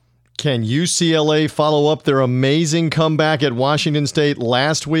Can UCLA follow up their amazing comeback at Washington State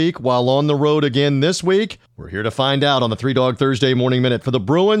last week while on the road again this week? We're here to find out on the Three Dog Thursday Morning Minute. For the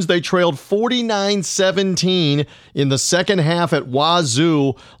Bruins, they trailed 49-17 in the second half at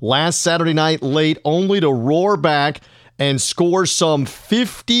Wazoo last Saturday night late, only to roar back and score some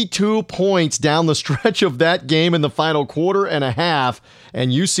 52 points down the stretch of that game in the final quarter and a half.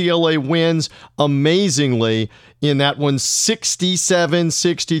 And UCLA wins amazingly in that one,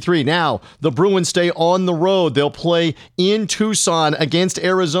 67-63. Now, the Bruins stay on the road. They'll play in Tucson against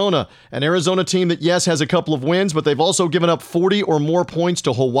Arizona, an Arizona team that, yes, has a couple of wins, but they've also given up 40 or more points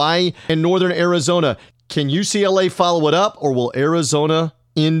to Hawaii and Northern Arizona. Can UCLA follow it up, or will Arizona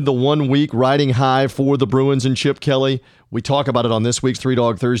end the 1 week riding high for the Bruins and Chip Kelly? We talk about it on this week's Three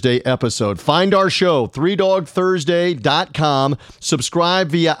Dog Thursday episode. Find our show, threedogthursday.com. Subscribe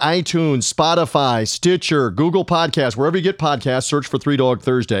via iTunes, Spotify, Stitcher, Google Podcasts. Wherever you get podcasts, search for Three Dog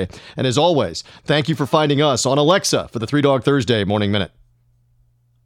Thursday. And as always, thank you for finding us on Alexa for the Three Dog Thursday Morning Minute.